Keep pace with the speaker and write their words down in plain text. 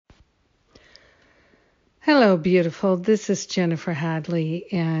Hello, beautiful. This is Jennifer Hadley,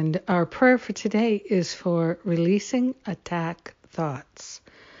 and our prayer for today is for releasing attack thoughts.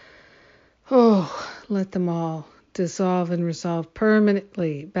 Let them all dissolve and resolve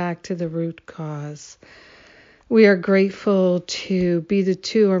permanently back to the root cause. We are grateful to be the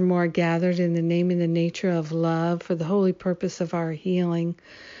two or more gathered in the name and the nature of love for the holy purpose of our healing,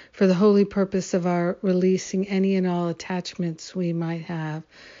 for the holy purpose of our releasing any and all attachments we might have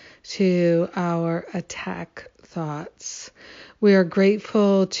to our attack thoughts. We are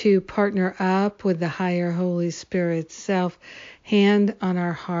grateful to partner up with the higher Holy Spirit self, hand on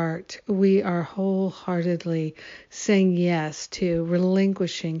our heart. We are wholeheartedly saying yes to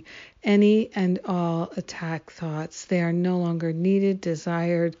relinquishing any and all attack thoughts. They are no longer needed,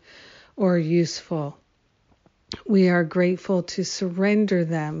 desired, or useful. We are grateful to surrender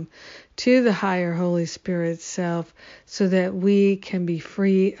them to the higher Holy Spirit self so that we can be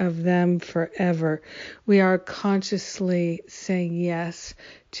free of them forever. We are consciously saying yes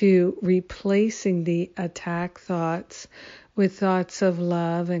to replacing the attack thoughts with thoughts of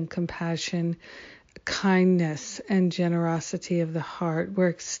love and compassion, kindness and generosity of the heart. We're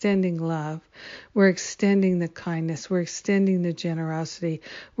extending love. We're extending the kindness. We're extending the generosity.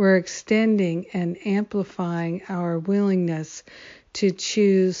 We're extending and amplifying our willingness to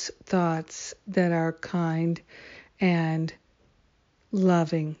choose thoughts that are kind and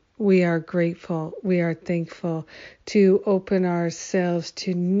loving. We are grateful. We are thankful to open ourselves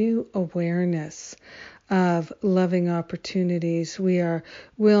to new awareness of loving opportunities. We are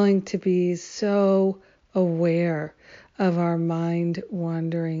willing to be so aware of our mind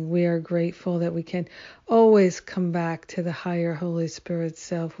wandering. We are grateful that we can always come back to the higher Holy Spirit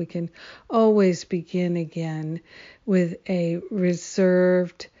self. We can always begin again with a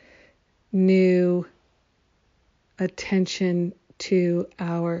reserved, new attention to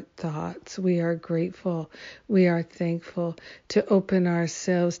our thoughts. We are grateful. We are thankful to open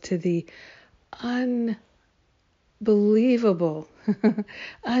ourselves to the unbelievable,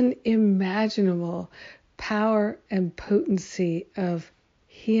 unimaginable power and potency of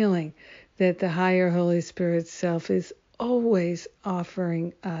healing that the higher Holy Spirit self is always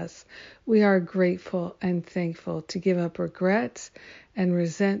offering us. We are grateful and thankful to give up regrets and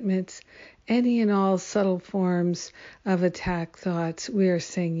resentments, any and all subtle forms of attack thoughts. We are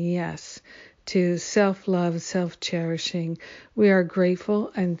saying yes to self-love, self-cherishing. We are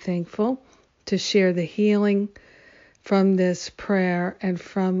grateful and thankful to share the healing from this prayer and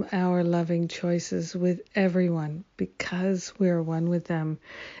from our loving choices with everyone because we are one with them.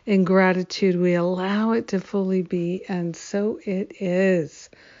 In gratitude, we allow it to fully be, and so it is.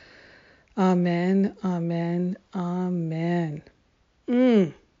 Amen, amen, amen.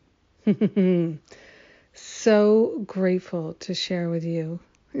 So grateful to share with you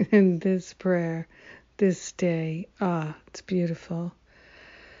in this prayer this day. It's beautiful.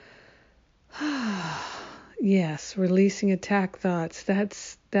 Yes, releasing attack thoughts.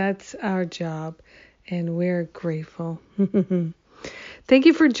 That's our job, and we're grateful. Thank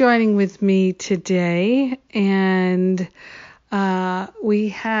you for joining with me today. And we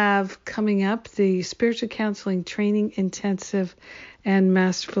have coming up the Spiritual Counseling Training Intensive and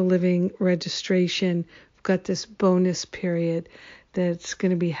Masterful Living registration. We've got this bonus period that's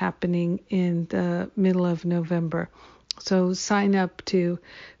going to be happening in the middle of November. So sign up to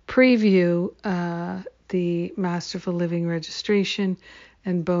preview the Masterful Living registration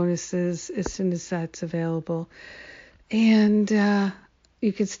and bonuses as soon as that's available. And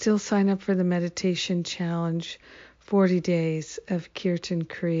you can still sign up for the Meditation Challenge, 40 days of Kirtan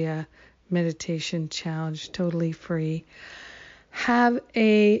Kriya Meditation Challenge, totally free. Have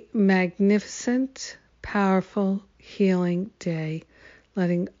a magnificent, powerful, healing day,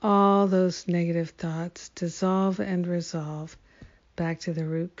 letting all those negative thoughts dissolve and resolve back to the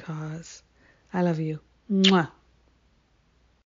root cause. I love you. Mwah.